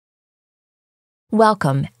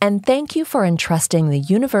Welcome, and thank you for entrusting the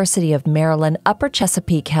University of Maryland Upper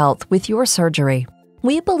Chesapeake Health with your surgery.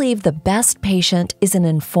 We believe the best patient is an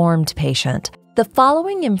informed patient. The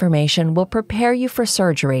following information will prepare you for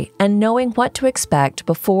surgery and knowing what to expect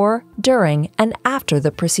before, during, and after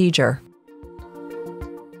the procedure.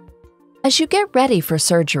 As you get ready for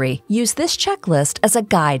surgery, use this checklist as a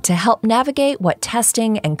guide to help navigate what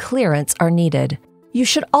testing and clearance are needed. You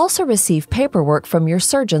should also receive paperwork from your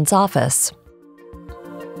surgeon's office.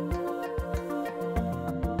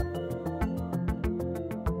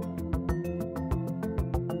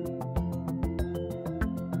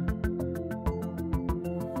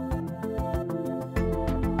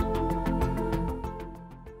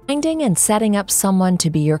 Finding and setting up someone to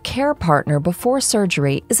be your care partner before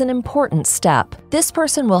surgery is an important step. This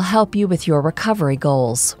person will help you with your recovery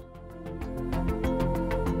goals.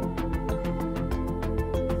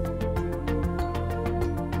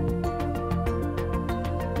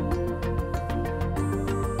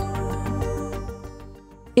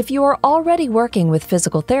 If you are already working with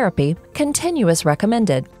physical therapy, continue as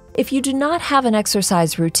recommended. If you do not have an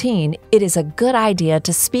exercise routine, it is a good idea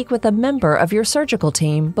to speak with a member of your surgical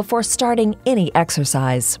team before starting any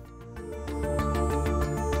exercise.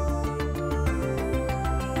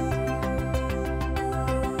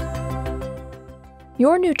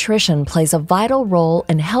 Your nutrition plays a vital role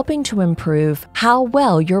in helping to improve how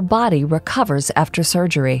well your body recovers after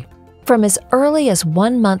surgery. From as early as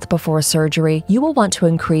 1 month before surgery, you will want to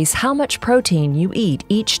increase how much protein you eat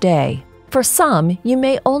each day. For some, you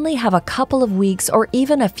may only have a couple of weeks or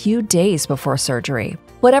even a few days before surgery.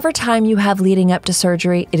 Whatever time you have leading up to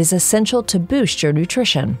surgery, it is essential to boost your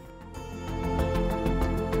nutrition.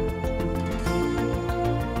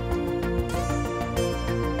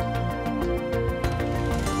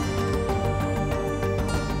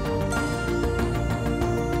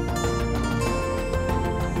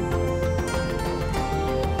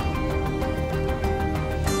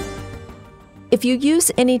 If you use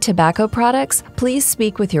any tobacco products, please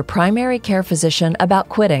speak with your primary care physician about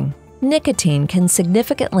quitting. Nicotine can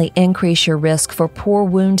significantly increase your risk for poor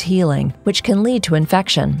wound healing, which can lead to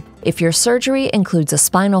infection. If your surgery includes a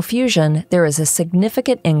spinal fusion, there is a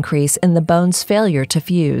significant increase in the bone's failure to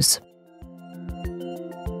fuse.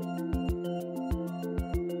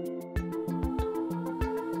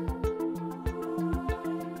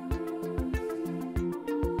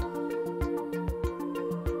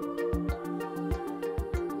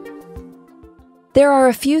 There are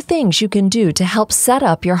a few things you can do to help set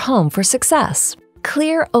up your home for success.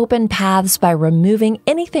 Clear open paths by removing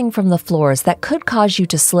anything from the floors that could cause you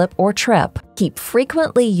to slip or trip. Keep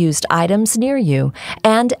frequently used items near you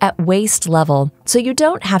and at waist level so you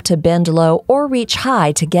don't have to bend low or reach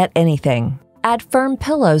high to get anything. Add firm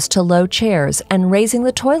pillows to low chairs, and raising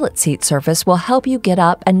the toilet seat surface will help you get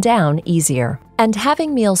up and down easier. And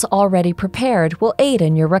having meals already prepared will aid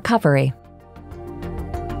in your recovery.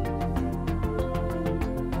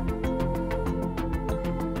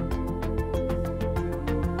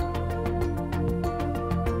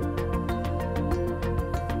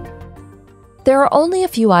 There are only a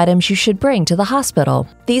few items you should bring to the hospital.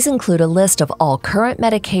 These include a list of all current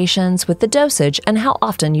medications with the dosage and how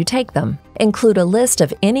often you take them. Include a list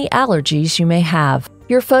of any allergies you may have,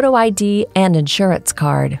 your photo ID and insurance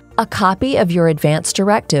card, a copy of your advance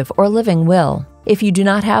directive or living will. If you do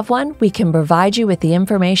not have one, we can provide you with the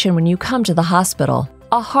information when you come to the hospital.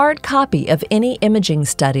 A hard copy of any imaging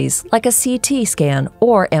studies like a CT scan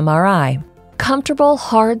or MRI. Comfortable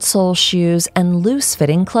hard sole shoes and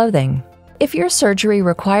loose-fitting clothing. If your surgery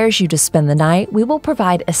requires you to spend the night, we will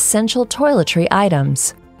provide essential toiletry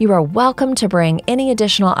items. You are welcome to bring any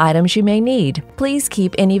additional items you may need. Please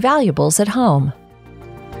keep any valuables at home.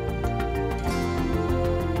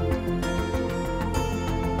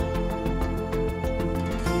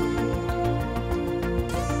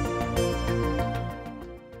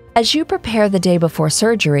 As you prepare the day before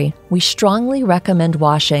surgery, we strongly recommend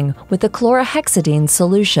washing with a chlorhexidine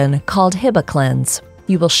solution called HibaCleanse.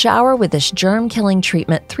 You will shower with this germ-killing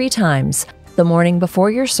treatment 3 times, the morning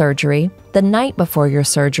before your surgery, the night before your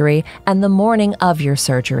surgery, and the morning of your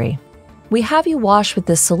surgery. We have you wash with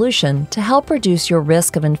this solution to help reduce your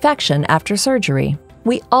risk of infection after surgery.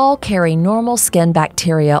 We all carry normal skin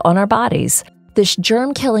bacteria on our bodies. This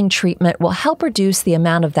germ-killing treatment will help reduce the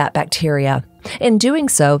amount of that bacteria. In doing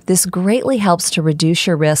so, this greatly helps to reduce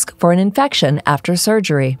your risk for an infection after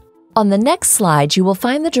surgery. On the next slide, you will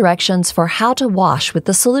find the directions for how to wash with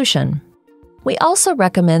the solution. We also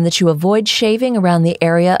recommend that you avoid shaving around the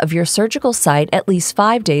area of your surgical site at least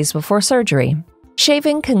 5 days before surgery.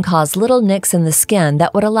 Shaving can cause little nicks in the skin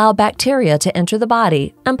that would allow bacteria to enter the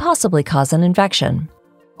body and possibly cause an infection.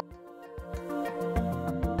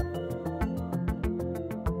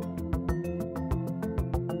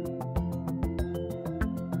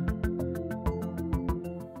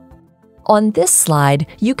 On this slide,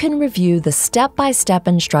 you can review the step-by-step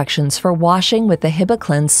instructions for washing with the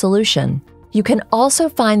HibaCleanse solution. You can also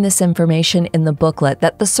find this information in the booklet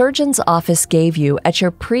that the surgeon's office gave you at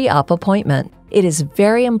your pre-op appointment. It is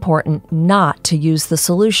very important not to use the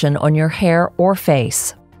solution on your hair or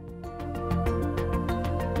face.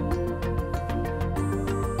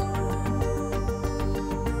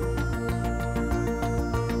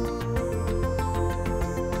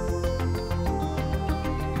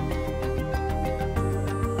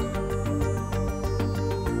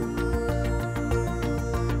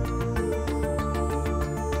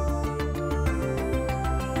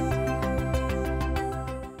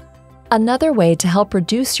 Another way to help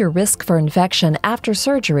reduce your risk for infection after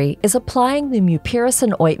surgery is applying the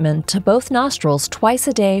mupirocin ointment to both nostrils twice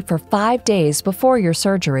a day for 5 days before your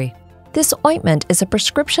surgery. This ointment is a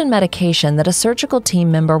prescription medication that a surgical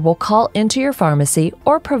team member will call into your pharmacy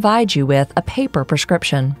or provide you with a paper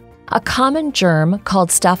prescription. A common germ called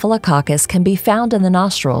Staphylococcus can be found in the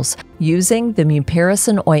nostrils. Using the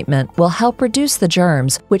mupirocin ointment will help reduce the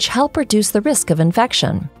germs, which help reduce the risk of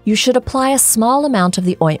infection. You should apply a small amount of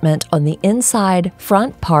the ointment on the inside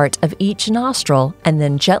front part of each nostril and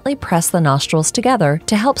then gently press the nostrils together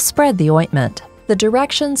to help spread the ointment. The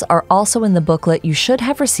directions are also in the booklet you should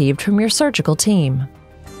have received from your surgical team.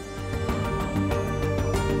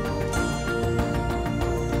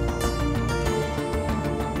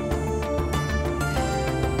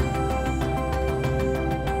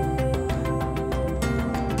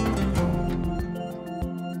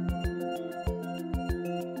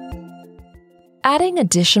 Adding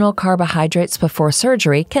additional carbohydrates before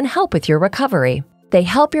surgery can help with your recovery. They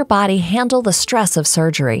help your body handle the stress of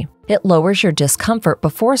surgery. It lowers your discomfort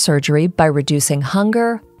before surgery by reducing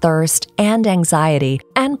hunger, thirst, and anxiety,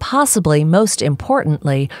 and possibly most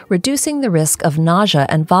importantly, reducing the risk of nausea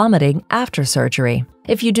and vomiting after surgery.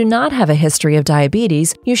 If you do not have a history of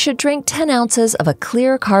diabetes, you should drink 10 ounces of a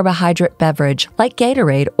clear carbohydrate beverage like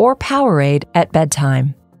Gatorade or Powerade at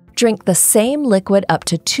bedtime. Drink the same liquid up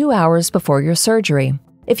to 2 hours before your surgery.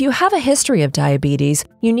 If you have a history of diabetes,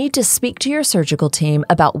 you need to speak to your surgical team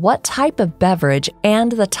about what type of beverage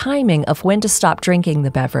and the timing of when to stop drinking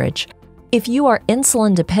the beverage. If you are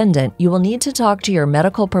insulin dependent, you will need to talk to your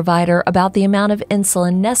medical provider about the amount of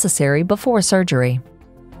insulin necessary before surgery.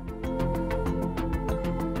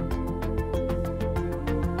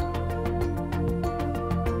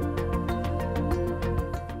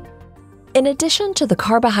 In addition to the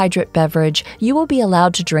carbohydrate beverage, you will be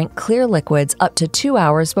allowed to drink clear liquids up to 2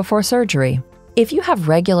 hours before surgery. If you have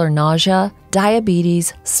regular nausea,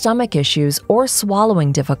 diabetes, stomach issues, or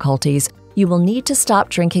swallowing difficulties, you will need to stop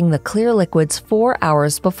drinking the clear liquids 4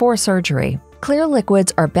 hours before surgery. Clear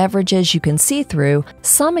liquids are beverages you can see through.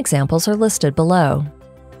 Some examples are listed below.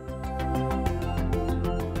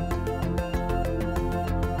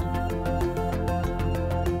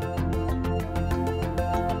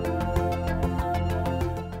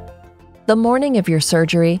 The morning of your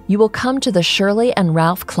surgery, you will come to the Shirley and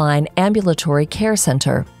Ralph Klein Ambulatory Care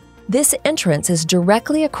Center. This entrance is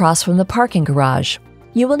directly across from the parking garage.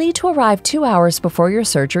 You will need to arrive 2 hours before your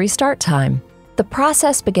surgery start time. The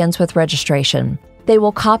process begins with registration. They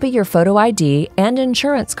will copy your photo ID and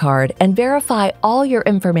insurance card and verify all your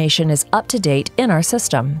information is up to date in our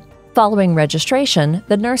system. Following registration,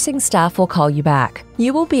 the nursing staff will call you back.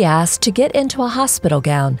 You will be asked to get into a hospital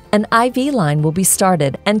gown. An IV line will be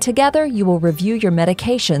started, and together you will review your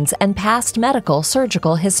medications and past medical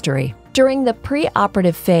surgical history. During the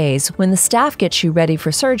pre-operative phase, when the staff gets you ready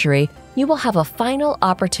for surgery, you will have a final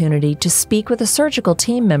opportunity to speak with a surgical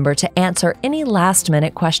team member to answer any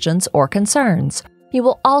last-minute questions or concerns. You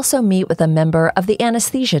will also meet with a member of the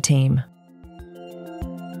anesthesia team.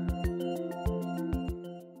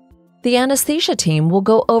 The anesthesia team will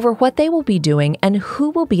go over what they will be doing and who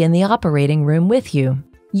will be in the operating room with you.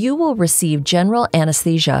 You will receive general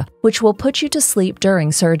anesthesia, which will put you to sleep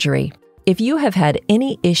during surgery. If you have had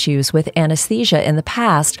any issues with anesthesia in the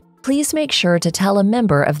past, please make sure to tell a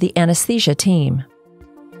member of the anesthesia team.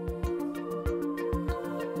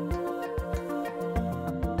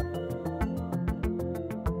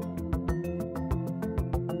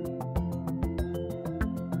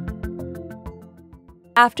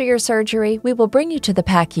 After your surgery, we will bring you to the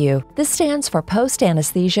PACU. This stands for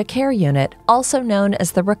Post-Anesthesia Care Unit, also known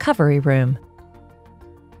as the Recovery Room.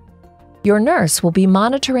 Your nurse will be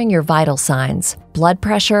monitoring your vital signs, blood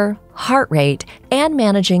pressure, heart rate, and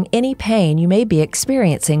managing any pain you may be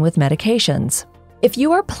experiencing with medications. If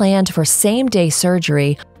you are planned for same-day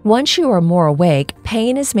surgery, once you are more awake,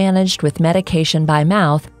 pain is managed with medication by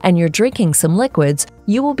mouth, and you're drinking some liquids,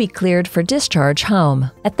 you will be cleared for discharge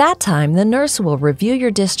home. At that time, the nurse will review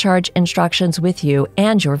your discharge instructions with you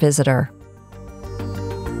and your visitor.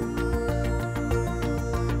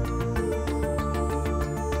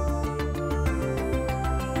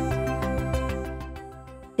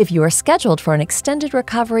 If you are scheduled for an extended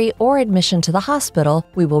recovery or admission to the hospital,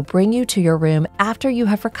 we will bring you to your room after you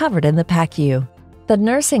have recovered in the PACU. The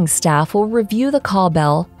nursing staff will review the call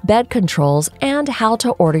bell, bed controls, and how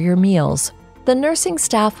to order your meals. The nursing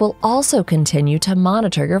staff will also continue to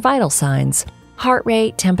monitor your vital signs, heart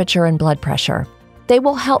rate, temperature, and blood pressure. They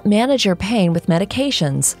will help manage your pain with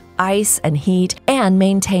medications, ice and heat, and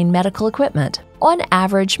maintain medical equipment. On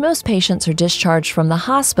average, most patients are discharged from the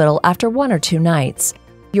hospital after 1 or 2 nights.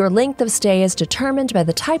 Your length of stay is determined by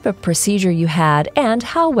the type of procedure you had and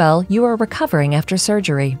how well you are recovering after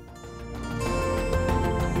surgery.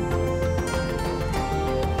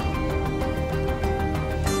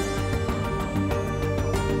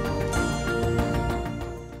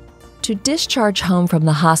 To discharge home from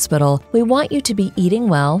the hospital, we want you to be eating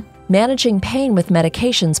well, managing pain with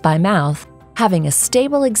medications by mouth, having a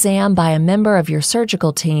stable exam by a member of your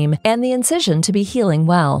surgical team, and the incision to be healing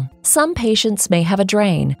well. Some patients may have a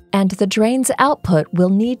drain, and the drain's output will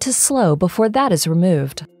need to slow before that is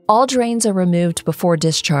removed. All drains are removed before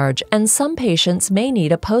discharge, and some patients may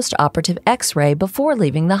need a post-operative X-ray before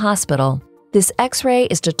leaving the hospital. This X-ray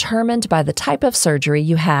is determined by the type of surgery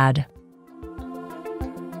you had.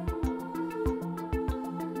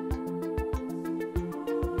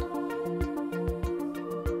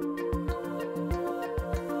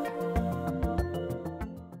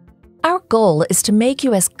 Our goal is to make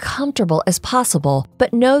you as comfortable as possible,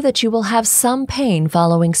 but know that you will have some pain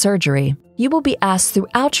following surgery. You will be asked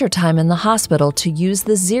throughout your time in the hospital to use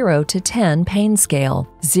the 0 to 10 pain scale.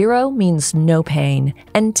 0 means no pain,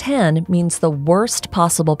 and 10 means the worst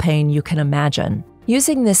possible pain you can imagine.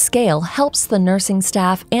 Using this scale helps the nursing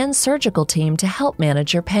staff and surgical team to help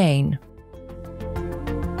manage your pain.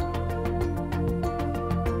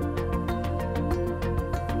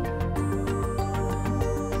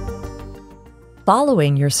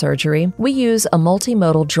 Following your surgery, we use a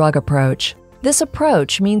multimodal drug approach. This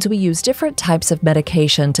approach means we use different types of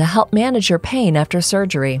medication to help manage your pain after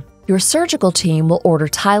surgery. Your surgical team will order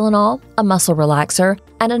Tylenol, a muscle relaxer,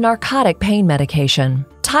 and a narcotic pain medication.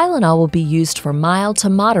 Tylenol will be used for mild to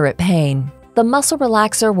moderate pain. The muscle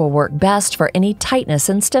relaxer will work best for any tightness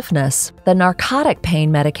and stiffness. The narcotic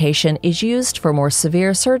pain medication is used for more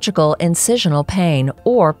severe surgical incisional pain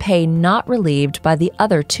or pain not relieved by the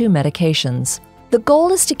other 2 medications. The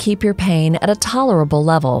goal is to keep your pain at a tolerable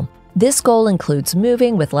level. This goal includes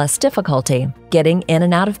moving with less difficulty, getting in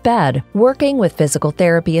and out of bed, working with physical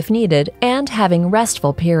therapy if needed, and having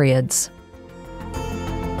restful periods.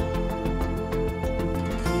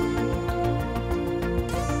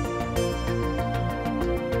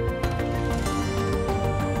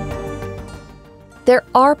 There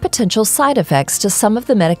are potential side effects to some of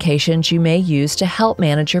the medications you may use to help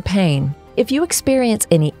manage your pain. If you experience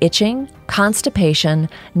any itching, constipation,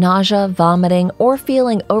 nausea, vomiting, or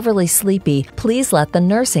feeling overly sleepy, please let the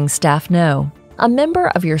nursing staff know. A member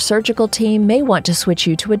of your surgical team may want to switch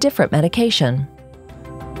you to a different medication.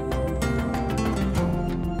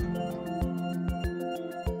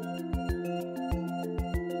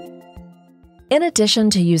 In addition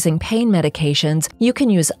to using pain medications, you can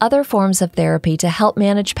use other forms of therapy to help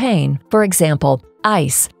manage pain. For example,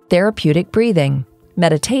 ice, therapeutic breathing,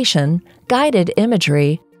 meditation, guided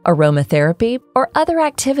imagery, aromatherapy, or other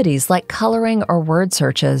activities like coloring or word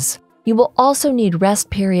searches. You will also need rest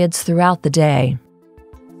periods throughout the day.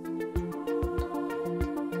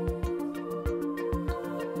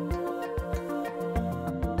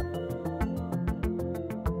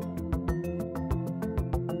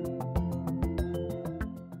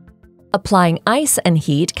 Applying ice and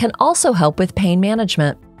heat can also help with pain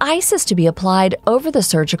management. Ice is to be applied over the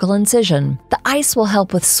surgical incision. The ice will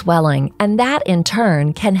help with swelling, and that in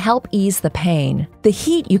turn can help ease the pain. The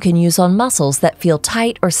heat you can use on muscles that feel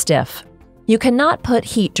tight or stiff. You cannot put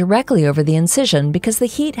heat directly over the incision because the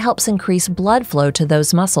heat helps increase blood flow to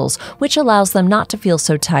those muscles, which allows them not to feel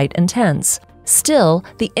so tight and tense. Still,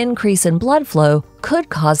 the increase in blood flow could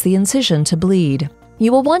cause the incision to bleed.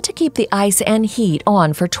 You will want to keep the ice and heat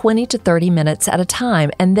on for 20 to 30 minutes at a time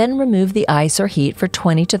and then remove the ice or heat for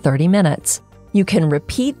 20 to 30 minutes. You can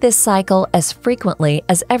repeat this cycle as frequently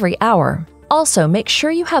as every hour. Also, make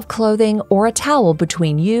sure you have clothing or a towel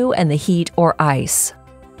between you and the heat or ice.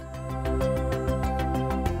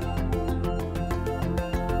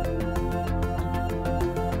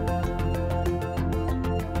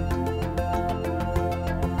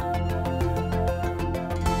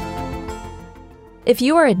 If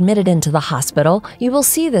you are admitted into the hospital, you will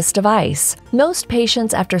see this device. Most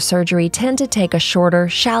patients after surgery tend to take a shorter,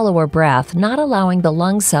 shallower breath, not allowing the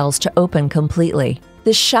lung cells to open completely.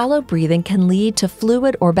 This shallow breathing can lead to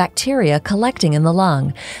fluid or bacteria collecting in the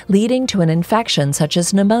lung, leading to an infection such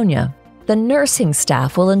as pneumonia. The nursing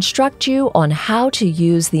staff will instruct you on how to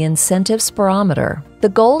use the incentive spirometer. The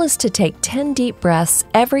goal is to take 10 deep breaths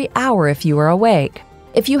every hour if you are awake.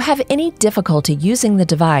 If you have any difficulty using the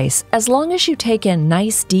device, as long as you take in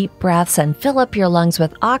nice deep breaths and fill up your lungs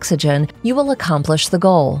with oxygen, you will accomplish the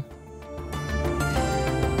goal.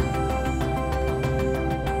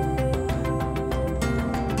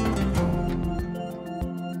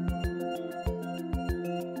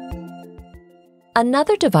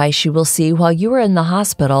 Another device you will see while you are in the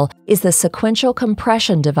hospital is the sequential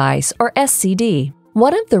compression device, or SCD.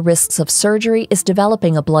 One of the risks of surgery is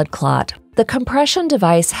developing a blood clot. The compression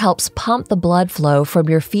device helps pump the blood flow from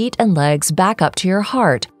your feet and legs back up to your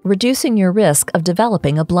heart, reducing your risk of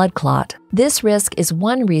developing a blood clot. This risk is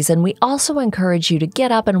one reason we also encourage you to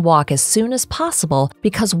get up and walk as soon as possible,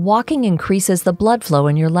 because walking increases the blood flow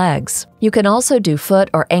in your legs. You can also do foot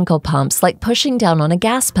or ankle pumps, like pushing down on a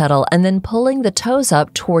gas pedal and then pulling the toes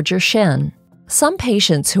up towards your shin. Some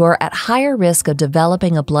patients who are at higher risk of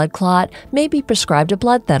developing a blood clot may be prescribed a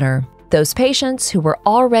blood thinner. Those patients who were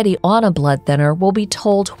already on a blood thinner will be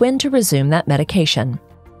told when to resume that medication.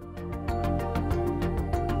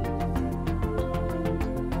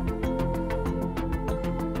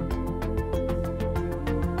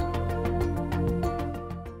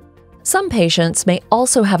 Some patients may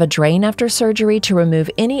also have a drain after surgery to remove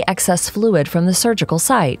any excess fluid from the surgical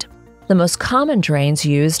site. The most common drains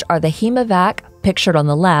used are the Hemovac, pictured on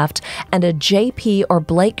the left, and a JP or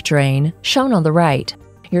Blake drain, shown on the right.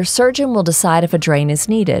 Your surgeon will decide if a drain is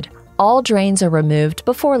needed. All drains are removed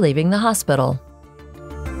before leaving the hospital.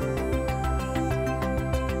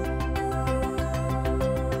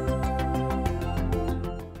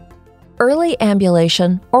 Early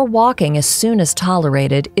ambulation, or walking as soon as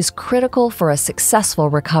tolerated, is critical for a successful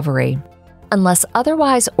recovery. Unless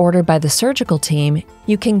otherwise ordered by the surgical team,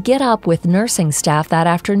 you can get up with nursing staff that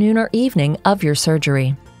afternoon or evening of your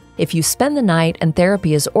surgery. If you spend the night and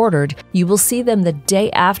therapy is ordered, you will see them the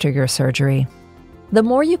day after your surgery. The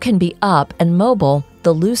more you can be up and mobile,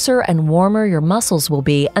 the looser and warmer your muscles will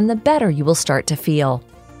be, and the better you will start to feel.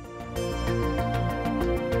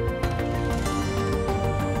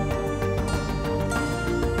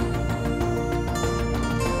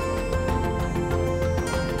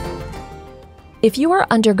 If you are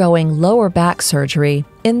undergoing lower back surgery,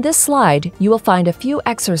 in this slide you will find a few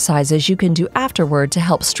exercises you can do afterward to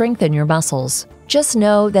help strengthen your muscles. Just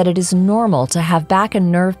know that it is normal to have back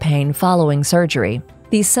and nerve pain following surgery.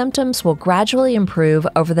 These symptoms will gradually improve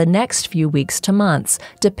over the next few weeks to months,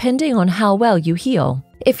 depending on how well you heal.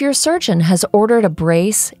 If your surgeon has ordered a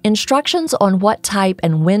brace, instructions on what type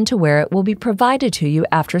and when to wear it will be provided to you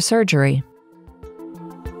after surgery.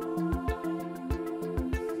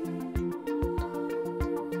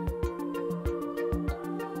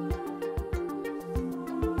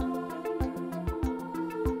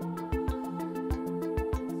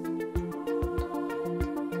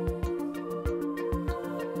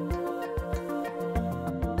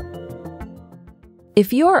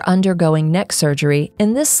 If you are undergoing neck surgery,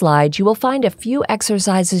 in this slide you will find a few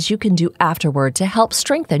exercises you can do afterward to help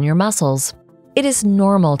strengthen your muscles. It is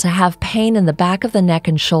normal to have pain in the back of the neck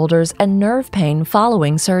and shoulders and nerve pain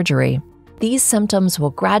following surgery. These symptoms will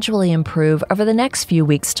gradually improve over the next few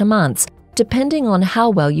weeks to months, depending on how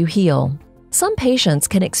well you heal. Some patients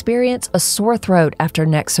can experience a sore throat after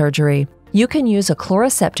neck surgery. You can use a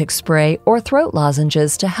chloroseptic spray or throat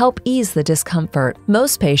lozenges to help ease the discomfort.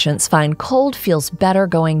 Most patients find cold feels better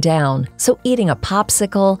going down, so eating a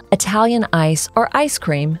popsicle, Italian ice, or ice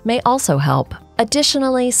cream may also help.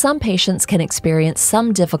 Additionally, some patients can experience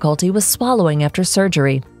some difficulty with swallowing after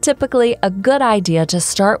surgery. Typically, a good idea to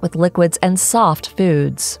start with liquids and soft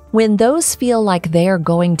foods. When those feel like they are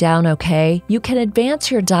going down okay, you can advance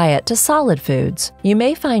your diet to solid foods. You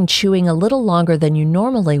may find chewing a little longer than you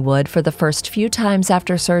normally would for the first few times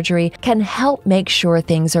after surgery can help make sure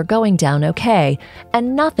things are going down okay,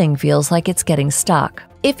 and nothing feels like it's getting stuck.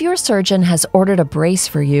 If your surgeon has ordered a brace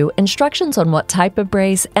for you, instructions on what type of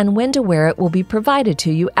brace and when to wear it will be provided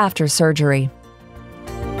to you after surgery.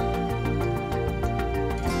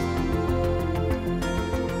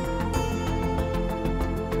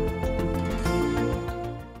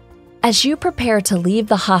 As you prepare to leave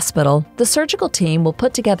the hospital, the surgical team will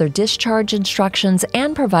put together discharge instructions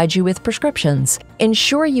and provide you with prescriptions.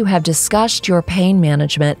 Ensure you have discussed your pain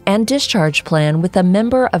management and discharge plan with a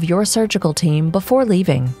member of your surgical team before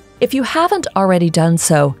leaving. If you haven't already done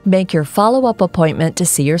so, make your follow-up appointment to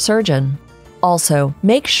see your surgeon. Also,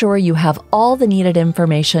 make sure you have all the needed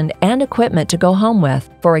information and equipment to go home with.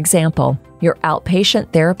 For example, your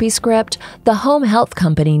outpatient therapy script, the home health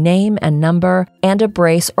company name and number, and a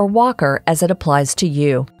brace or walker as it applies to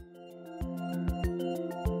you.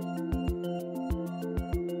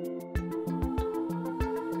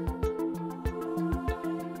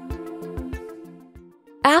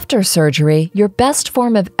 After surgery, your best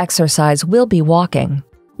form of exercise will be walking.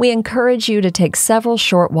 We encourage you to take several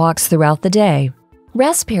short walks throughout the day.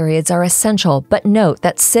 Rest periods are essential, but note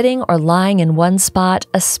that sitting or lying in one spot,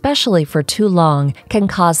 especially for too long, can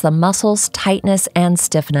cause the muscles tightness and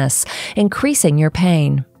stiffness, increasing your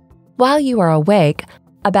pain. While you are awake,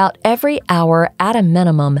 about every hour at a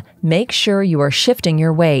minimum, make sure you are shifting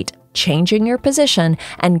your weight, changing your position,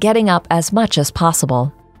 and getting up as much as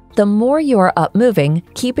possible. The more you are up moving,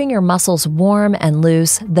 keeping your muscles warm and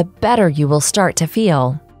loose, the better you will start to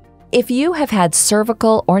feel. If you have had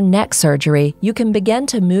cervical or neck surgery, you can begin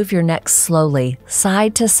to move your neck slowly,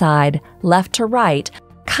 side to side, left to right,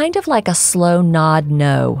 kind of like a slow nod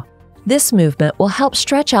no. This movement will help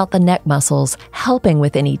stretch out the neck muscles, helping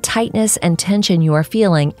with any tightness and tension you are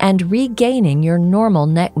feeling and regaining your normal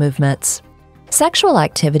neck movements. Sexual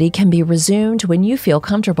activity can be resumed when you feel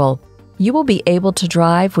comfortable. You will be able to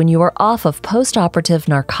drive when you are off of post-operative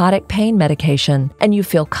narcotic pain medication and you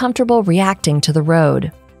feel comfortable reacting to the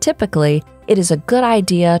road. Typically, it is a good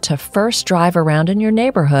idea to first drive around in your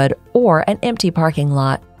neighborhood or an empty parking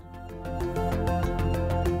lot.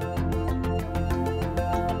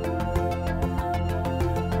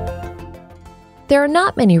 There are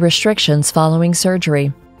not many restrictions following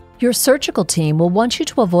surgery. Your surgical team will want you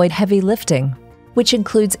to avoid heavy lifting, which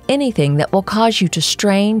includes anything that will cause you to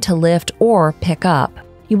strain to lift or pick up.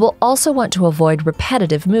 You will also want to avoid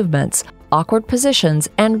repetitive movements, awkward positions,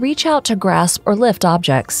 and reach out to grasp or lift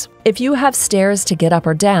objects. If you have stairs to get up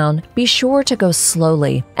or down, be sure to go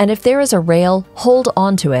slowly, and if there is a rail, hold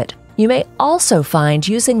onto it. You may also find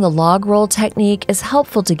using the log roll technique is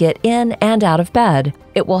helpful to get in and out of bed.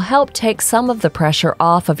 It will help take some of the pressure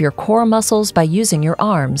off of your core muscles by using your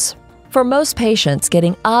arms. For most patients,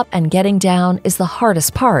 getting up and getting down is the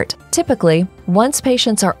hardest part. Typically, once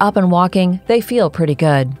patients are up and walking, they feel pretty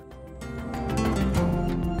good.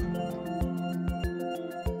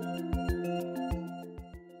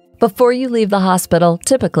 Before you leave the hospital,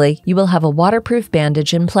 typically, you will have a waterproof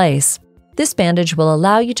bandage in place. This bandage will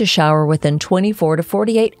allow you to shower within 24 to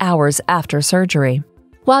 48 hours after surgery.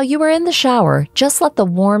 While you are in the shower, just let the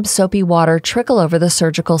warm, soapy water trickle over the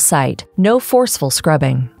surgical site. No forceful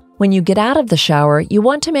scrubbing. When you get out of the shower, you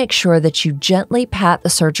want to make sure that you gently pat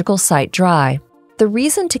the surgical site dry. The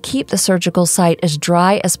reason to keep the surgical site as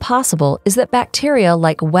dry as possible is that bacteria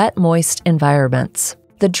like wet, moist environments.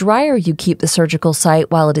 The drier you keep the surgical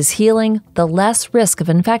site while it is healing, the less risk of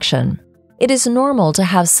infection. It is normal to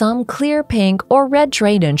have some clear pink or red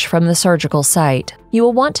drainage from the surgical site. You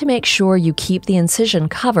will want to make sure you keep the incision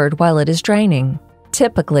covered while it is draining.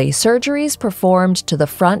 Typically, surgeries performed to the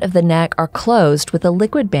front of the neck are closed with a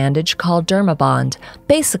liquid bandage called Dermabond,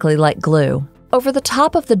 basically like glue. Over the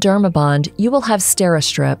top of the Dermabond, you will have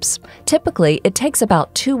Steri-strips. Typically, it takes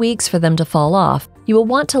about 2 weeks for them to fall off. You will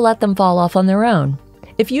want to let them fall off on their own.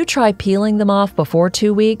 If you try peeling them off before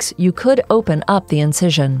 2 weeks, you could open up the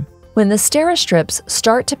incision. When the Steri-strips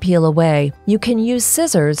start to peel away, you can use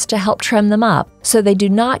scissors to help trim them up so they do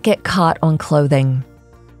not get caught on clothing.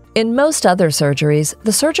 In most other surgeries,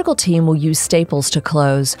 the surgical team will use staples to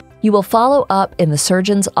close. You will follow up in the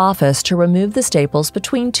surgeon's office to remove the staples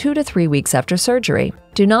between 2 to 3 weeks after surgery.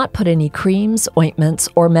 Do not put any creams, ointments,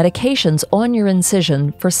 or medications on your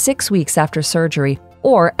incision for 6 weeks after surgery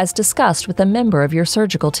or as discussed with a member of your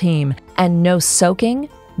surgical team, and no soaking,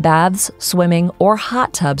 baths, swimming, or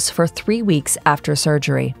hot tubs for 3 weeks after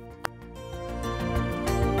surgery.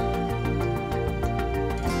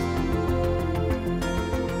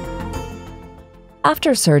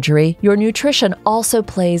 After surgery, your nutrition also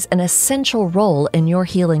plays an essential role in your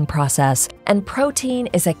healing process, and protein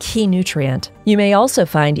is a key nutrient. You may also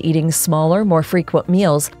find eating smaller, more frequent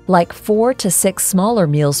meals, like 4 to 6 smaller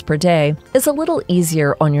meals per day, is a little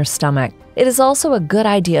easier on your stomach. It is also a good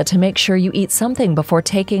idea to make sure you eat something before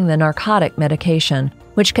taking the narcotic medication,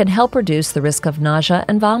 which can help reduce the risk of nausea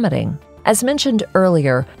and vomiting. As mentioned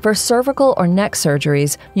earlier, for cervical or neck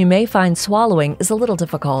surgeries, you may find swallowing is a little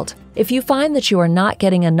difficult. If you find that you are not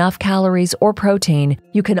getting enough calories or protein,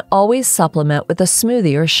 you can always supplement with a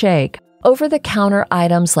smoothie or shake. Over-the-counter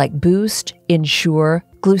items like Boost, Ensure,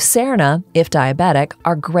 Glucerna, if diabetic,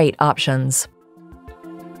 are great options.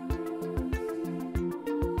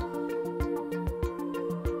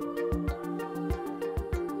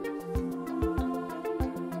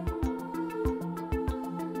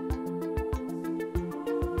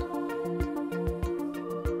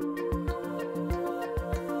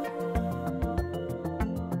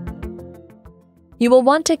 You will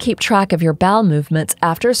want to keep track of your bowel movements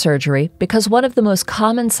after surgery because one of the most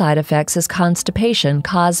common side effects is constipation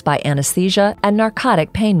caused by anesthesia and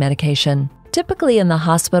narcotic pain medication. Typically in the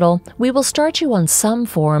hospital, we will start you on some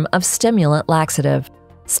form of stimulant laxative.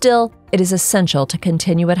 Still, it is essential to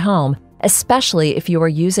continue at home, especially if you are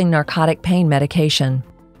using narcotic pain medication.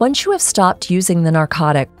 Once you have stopped using the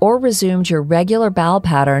narcotic or resumed your regular bowel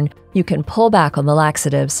pattern, you can pull back on the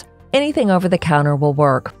laxatives. Anything over the counter will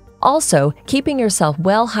work. Also, keeping yourself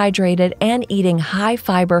well hydrated and eating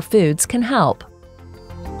high-fiber foods can help.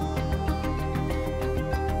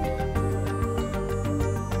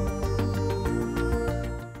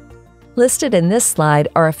 Listed in this slide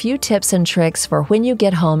are a few tips and tricks for when you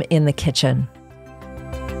get home in the kitchen.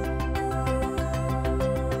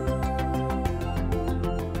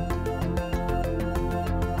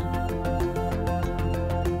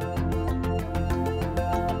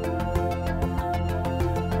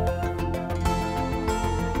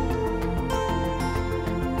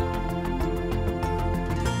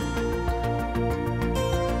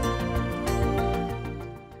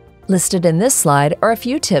 Listed in this slide are a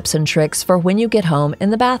few tips and tricks for when you get home in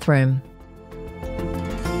the bathroom.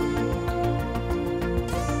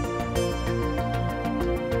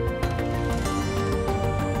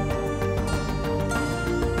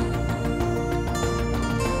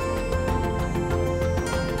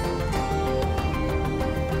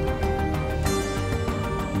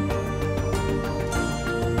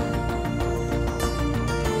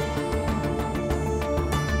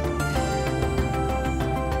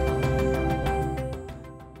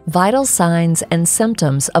 Vital signs and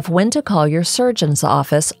symptoms of when to call your surgeon's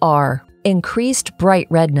office are increased bright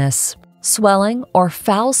redness, swelling or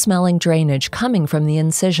foul-smelling drainage coming from the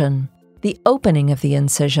incision, the opening of the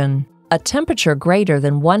incision, a temperature greater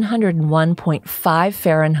than 101.5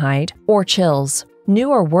 Fahrenheit or chills, new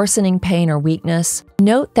or worsening pain or weakness.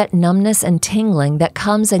 Note that numbness and tingling that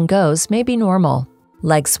comes and goes may be normal,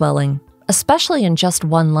 leg swelling, especially in just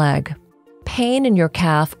one leg, pain in your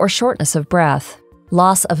calf or shortness of breath,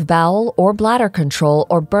 loss of bowel or bladder control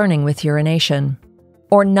or burning with urination,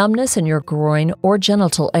 or numbness in your groin or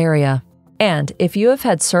genital area. And if you have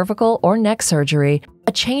had cervical or neck surgery,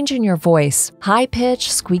 a change in your voice, high-pitched,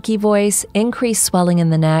 squeaky voice, increased swelling in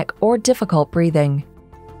the neck, or difficult breathing.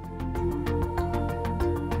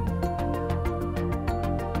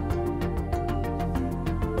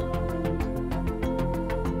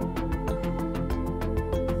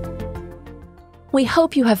 We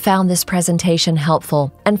hope you have found this presentation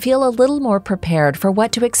helpful and feel a little more prepared for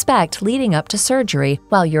what to expect leading up to surgery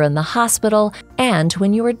while you're in the hospital and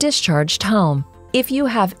when you are discharged home. If you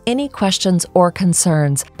have any questions or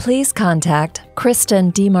concerns, please contact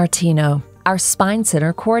Kristen DiMartino, our Spine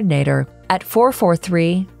Center coordinator, at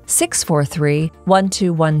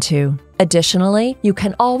 443-643-1212. Additionally, you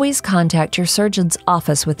can always contact your surgeon's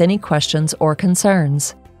office with any questions or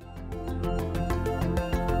concerns.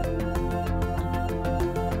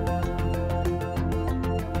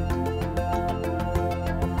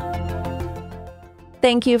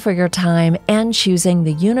 Thank you for your time and choosing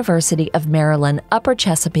the University of Maryland Upper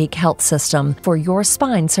Chesapeake Health System for your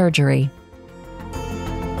spine surgery.